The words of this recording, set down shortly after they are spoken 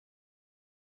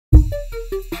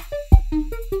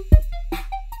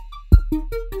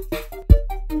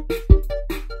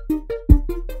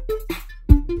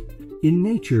In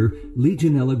nature,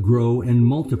 Legionella grow and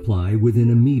multiply within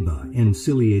amoeba and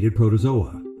ciliated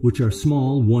protozoa, which are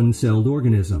small one-celled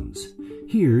organisms.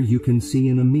 Here you can see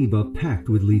an amoeba packed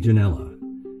with Legionella.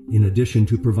 In addition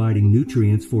to providing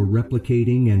nutrients for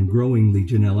replicating and growing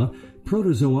Legionella,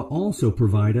 protozoa also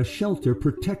provide a shelter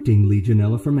protecting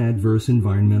Legionella from adverse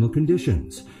environmental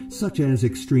conditions, such as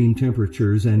extreme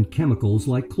temperatures and chemicals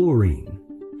like chlorine.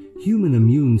 Human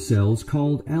immune cells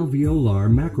called alveolar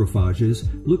macrophages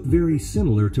look very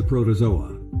similar to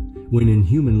protozoa. When in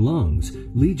human lungs,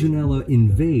 Legionella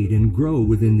invade and grow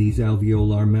within these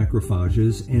alveolar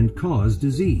macrophages and cause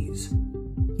disease.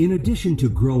 In addition to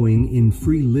growing in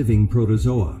free-living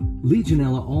protozoa,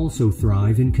 Legionella also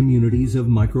thrive in communities of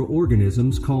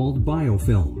microorganisms called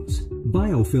biofilms.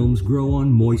 Biofilms grow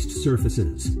on moist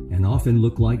surfaces and often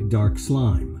look like dark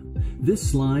slime.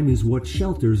 This slime is what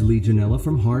shelters Legionella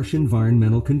from harsh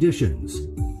environmental conditions.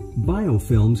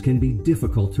 Biofilms can be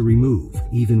difficult to remove,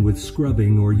 even with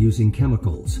scrubbing or using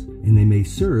chemicals, and they may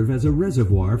serve as a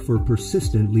reservoir for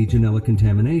persistent Legionella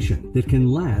contamination that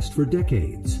can last for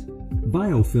decades.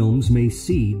 Biofilms may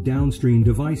seed downstream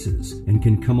devices and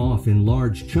can come off in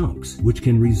large chunks, which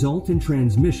can result in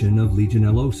transmission of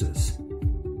Legionellosis.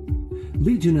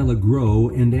 Legionella grow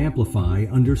and amplify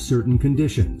under certain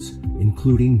conditions,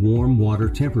 including warm water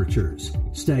temperatures,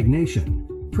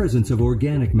 stagnation, presence of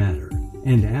organic matter,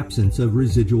 and absence of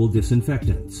residual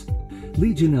disinfectants.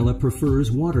 Legionella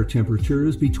prefers water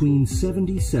temperatures between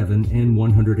 77 and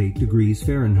 108 degrees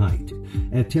Fahrenheit.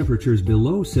 At temperatures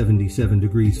below 77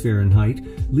 degrees Fahrenheit,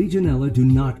 Legionella do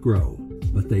not grow,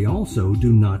 but they also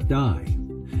do not die.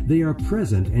 They are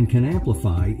present and can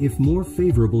amplify if more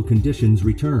favorable conditions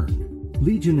return.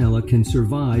 Legionella can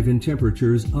survive in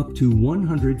temperatures up to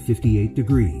 158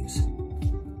 degrees.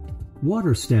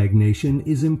 Water stagnation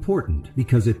is important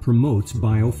because it promotes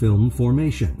biofilm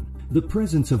formation. The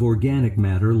presence of organic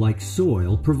matter like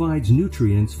soil provides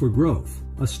nutrients for growth,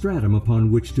 a stratum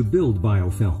upon which to build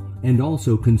biofilm, and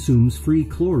also consumes free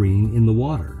chlorine in the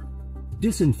water.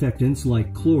 Disinfectants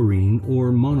like chlorine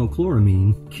or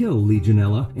monochloramine kill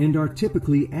Legionella and are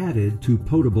typically added to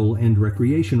potable and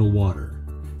recreational water.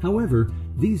 However,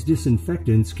 these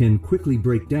disinfectants can quickly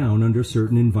break down under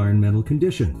certain environmental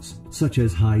conditions, such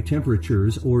as high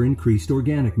temperatures or increased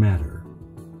organic matter.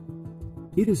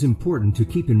 It is important to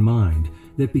keep in mind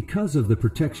that because of the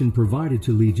protection provided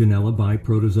to Legionella by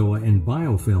protozoa and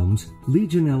biofilms,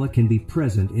 Legionella can be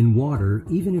present in water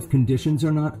even if conditions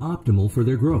are not optimal for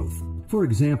their growth. For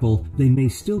example, they may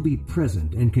still be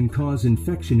present and can cause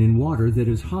infection in water that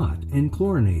is hot and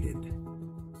chlorinated.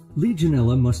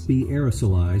 Legionella must be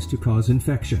aerosolized to cause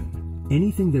infection.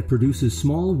 Anything that produces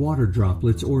small water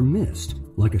droplets or mist,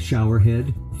 like a shower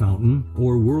head, fountain,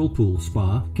 or whirlpool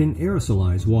spa, can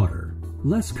aerosolize water.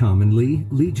 Less commonly,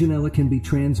 Legionella can be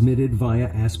transmitted via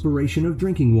aspiration of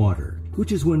drinking water,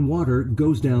 which is when water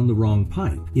goes down the wrong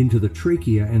pipe into the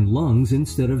trachea and lungs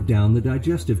instead of down the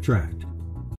digestive tract.